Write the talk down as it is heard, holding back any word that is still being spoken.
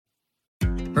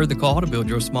Heard the call to build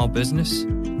your small business?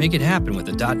 Make it happen with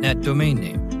a .net domain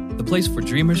name, the place for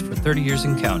dreamers for 30 years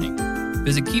and counting.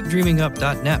 Visit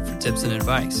keepdreamingup.net for tips and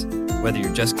advice, whether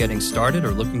you're just getting started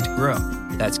or looking to grow.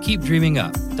 That's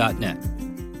keepdreamingup.net.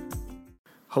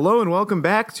 Hello and welcome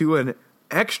back to an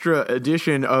extra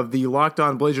edition of the Locked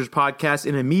On Blazers podcast,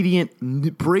 an immediate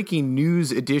breaking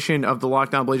news edition of the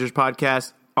Locked On Blazers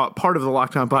podcast. Part of the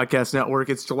Locked On Podcast Network.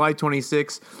 It's July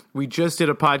 26th. We just did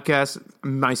a podcast,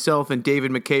 myself and David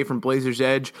McKay from Blazers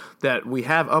Edge, that we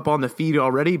have up on the feed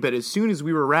already, but as soon as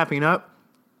we were wrapping up,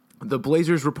 the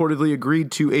Blazers reportedly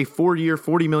agreed to a 4-year,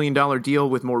 $40 million deal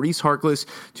with Maurice Harkless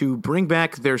to bring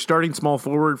back their starting small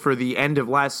forward for the end of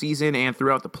last season and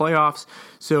throughout the playoffs.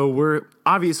 So we're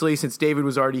obviously, since David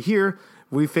was already here,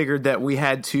 we figured that we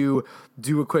had to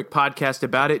do a quick podcast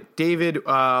about it. David,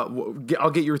 I'll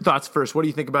get your thoughts first. What do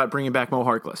you think about bringing back Mo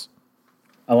Harkless?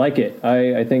 I like it.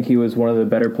 I think he was one of the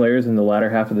better players in the latter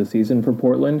half of the season for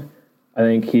Portland. I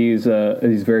think he's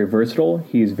very versatile.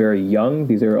 He's very young.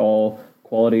 These are all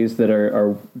qualities that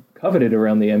are coveted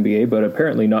around the NBA, but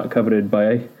apparently not coveted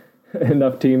by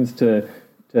enough teams to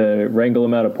wrangle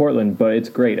him out of Portland. But it's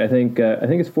great. I think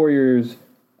it's 4 years.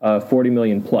 40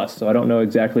 million plus. So I don't know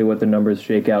exactly what the numbers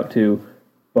shake out to,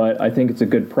 but I think it's a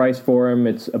good price for him.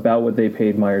 It's about what they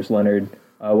paid Myers Leonard.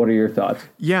 What are your thoughts?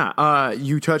 Yeah,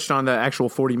 you touched on the actual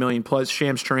 40 million plus.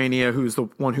 Shams Charania, who's the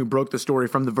one who broke the story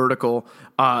from The Vertical,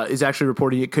 is actually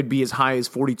reporting it could be as high as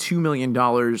 $42 million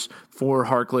for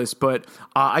Harkless. But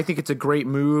I think it's a great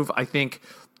move. I think,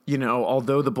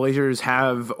 although the Blazers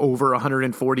have over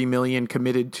 140 million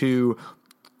committed to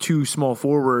two small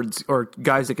forwards or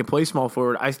guys that can play small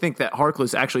forward, I think that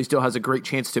Harkless actually still has a great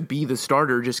chance to be the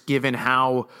starter, just given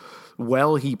how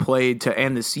well he played to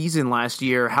end the season last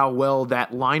year, how well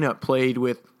that lineup played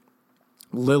with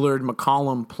Lillard,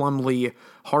 McCollum, Plumlee,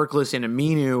 Harkless, and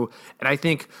Aminu. And I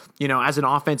think, as an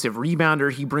offensive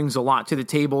rebounder, he brings a lot to the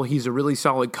table. He's a really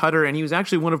solid cutter, and he was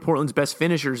actually one of Portland's best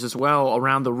finishers as well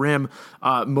around the rim.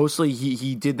 Mostly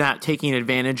he did that taking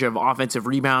advantage of offensive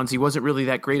rebounds. He wasn't really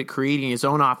that great at creating his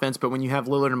own offense, but when you have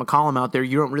Lillard and McCollum out there,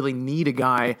 you don't really need a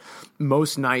guy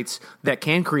most nights that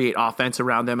can create offense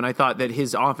around them. And I thought that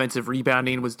his offensive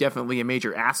rebounding was definitely a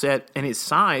major asset, and his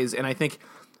size, and I think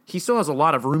he still has a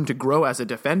lot of room to grow as a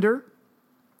defender.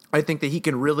 I think that he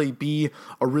can really be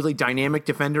a really dynamic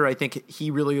defender. I think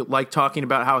he really liked talking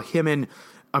about how him and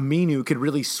Aminu could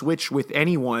really switch with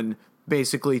anyone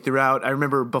basically throughout. I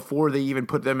remember before they even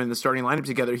put them in the starting lineup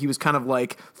together, he was kind of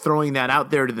like throwing that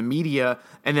out there to the media,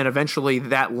 and then eventually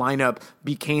that lineup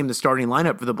became the starting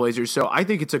lineup for the Blazers. So I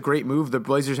think it's a great move. The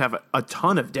Blazers have a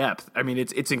ton of depth. I mean,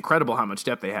 it's incredible how much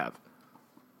depth they have.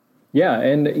 Yeah,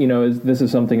 and, this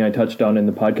is something I touched on in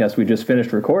the podcast we just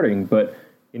finished recording, but,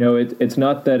 it's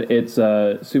not that it's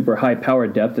super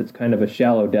high-powered depth. It's kind of a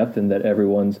shallow depth in that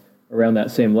everyone's around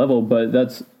that same level, but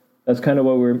that's kind of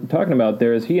what we're talking about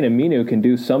there is he and Aminu can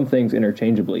do some things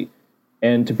interchangeably.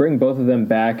 And to bring both of them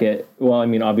back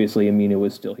obviously Aminu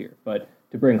was still here, but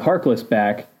to bring Harkless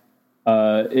back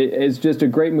is just a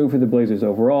great move for the Blazers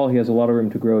overall. He has a lot of room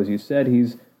to grow, as you said.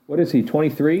 What is he,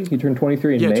 23? He turned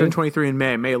 23 in May? Yeah, turned 23 in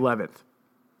May 11th.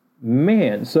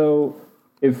 Man, so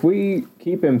if we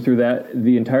keep him through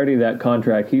the entirety of that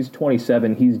contract, he's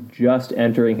 27. He's just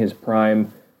entering his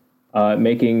prime,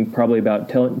 making probably about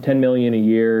 $10 million a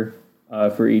year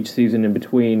for each season in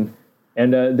between.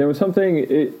 And there was something,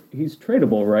 he's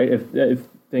tradable, right? If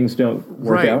things don't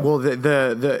work out. Well,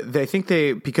 I think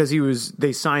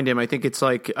they signed him. I think it's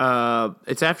like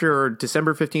it's after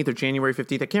December 15th or January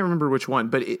 15th. I can't remember which one,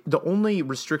 but the only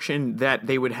restriction that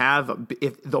they would have,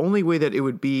 the only way that they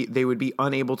would be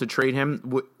unable to trade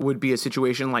him would be a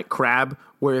situation like Crabbe,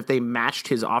 where if they matched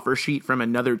his offer sheet from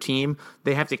another team,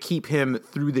 they have to keep him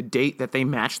through the date that they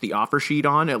match the offer sheet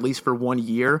on, at least for 1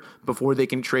 year before they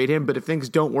can trade him. But if things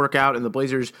don't work out and the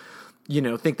Blazers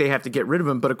think they have to get rid of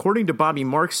him. But according to Bobby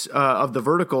Marks of The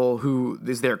Vertical, who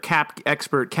is their cap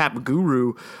expert, cap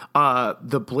guru,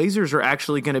 the Blazers are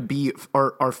actually going to be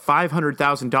are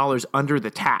 $500,000 under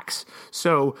the tax.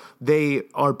 So they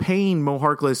are paying Mo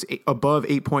Harkless above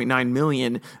 $8.9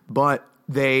 million, but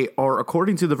they are,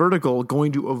 according to The Vertical,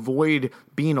 going to avoid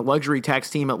being a luxury tax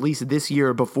team at least this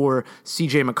year before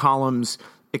CJ McCollum's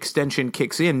extension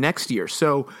kicks in next year.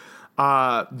 So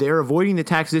they're avoiding the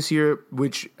tax this year,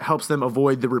 which helps them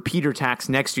avoid the repeater tax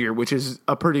next year, which is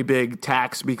a pretty big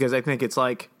tax because I think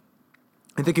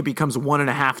it becomes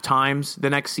 1.5 times the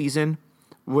next season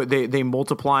They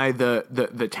multiply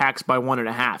the tax by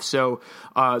 1.5. So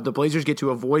the Blazers get to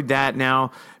avoid that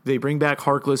now. They bring back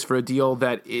Harkless for a deal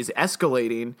that is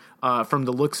escalating from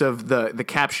the looks of the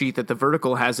cap sheet that the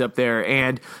Vertical has up there.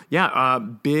 And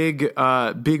big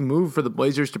move for the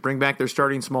Blazers to bring back their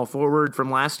starting small forward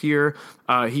from last year.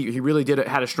 He really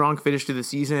had a strong finish to the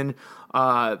season.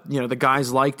 The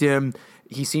guys liked him.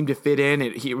 He seemed to fit in.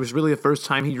 It was really the first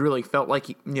time he really felt like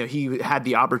he had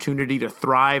the opportunity to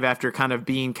thrive after kind of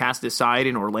being cast aside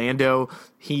in Orlando.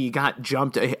 He got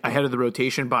jumped ahead of the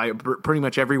rotation by pretty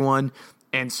much everyone.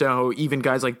 And so even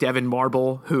guys like Devin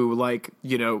Marble, who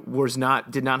did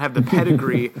not have the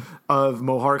pedigree of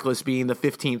Mo Harkless being the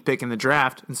 15th pick in the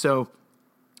draft. And so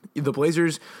the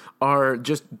Blazers are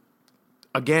just,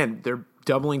 again, they're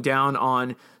doubling down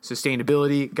on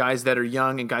sustainability, guys that are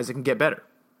young and guys that can get better.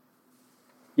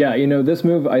 Yeah, this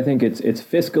move, I think it's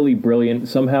fiscally brilliant.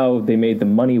 Somehow they made the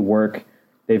money work.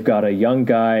 They've got a young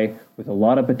guy with a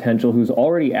lot of potential who's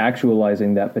already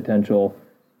actualizing that potential.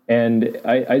 And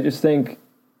I just think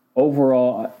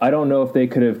overall, I don't know if they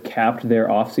could have capped their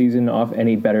offseason off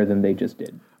any better than they just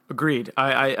did. Agreed.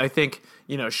 I think,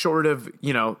 short of,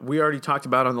 we already talked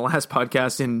about on the last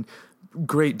podcast in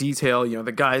great detail,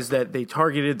 the guys that they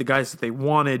targeted, the guys that they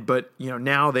wanted, but,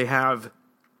 now they have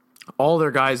all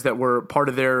their guys that were part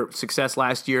of their success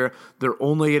last year. They're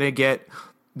only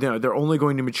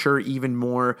going to mature even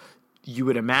more. You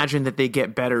would imagine that they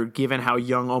get better given how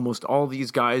young almost all these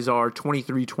guys are,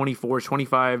 23, 24,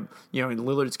 25. In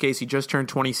Lillard's case, he just turned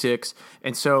 26.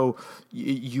 And so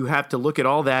you have to look at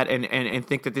all that and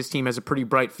think that this team has a pretty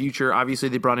bright future. Obviously,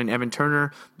 they brought in Evan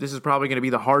Turner. This is probably going to be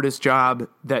the hardest job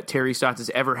that Terry Stotts has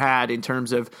ever had in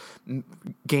terms of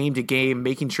game to game,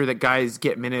 making sure that guys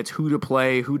get minutes, who to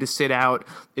play, who to sit out.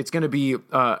 It's going to be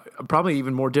probably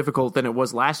even more difficult than it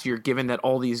was last year, given that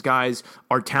all these guys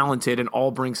are talented and all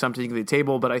bring something to the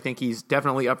table. But I think he's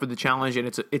definitely up for the challenge, and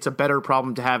it's a better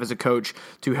problem to have as a coach,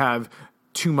 to have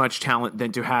too much talent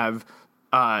than to have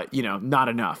not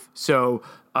enough. So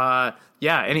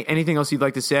anything else you'd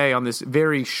like to say on this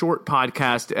very short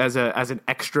podcast as an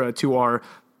extra to our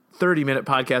 30-minute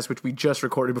podcast, which we just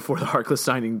recorded before the Harkless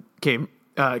signing came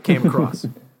across?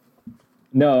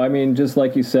 No, I mean, just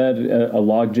like you said, a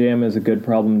logjam is a good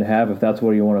problem to have, if that's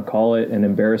what you want to call it, an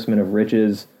embarrassment of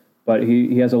riches. But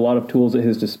he has a lot of tools at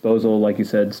his disposal. Like you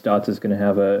said, Stotts is going to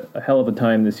have a hell of a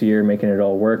time this year making it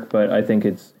all work. But I think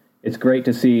it's great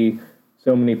to see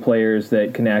so many players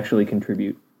that can actually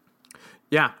contribute.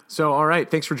 Yeah. So, all right.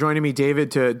 Thanks for joining me,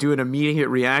 David, to do an immediate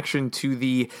reaction to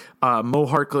the Mo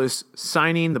Harkless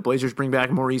signing. The Blazers bring back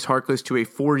Maurice Harkless to a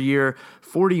 4-year,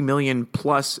 $40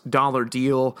 million+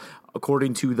 deal,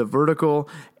 according to The Vertical.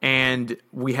 And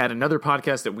we had another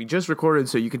podcast that we just recorded,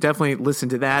 so you can definitely listen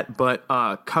to that. But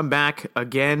come back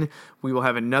again. We'll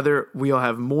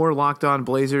have more Locked On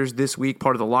Blazers this week,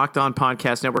 part of the Locked On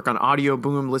Podcast Network on Audio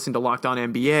Boom. Listen to Locked On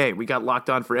NBA. We got Locked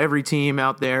On for every team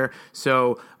out there.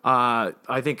 So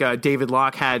I think David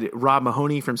Locke had Rob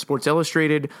Mahoney from Sports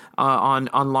Illustrated on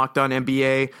Locked On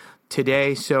NBA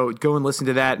today. So go and listen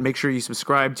to that. Make sure you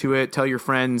subscribe to it. Tell your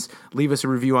friends. Leave us a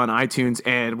review on iTunes,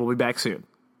 and we'll be back soon.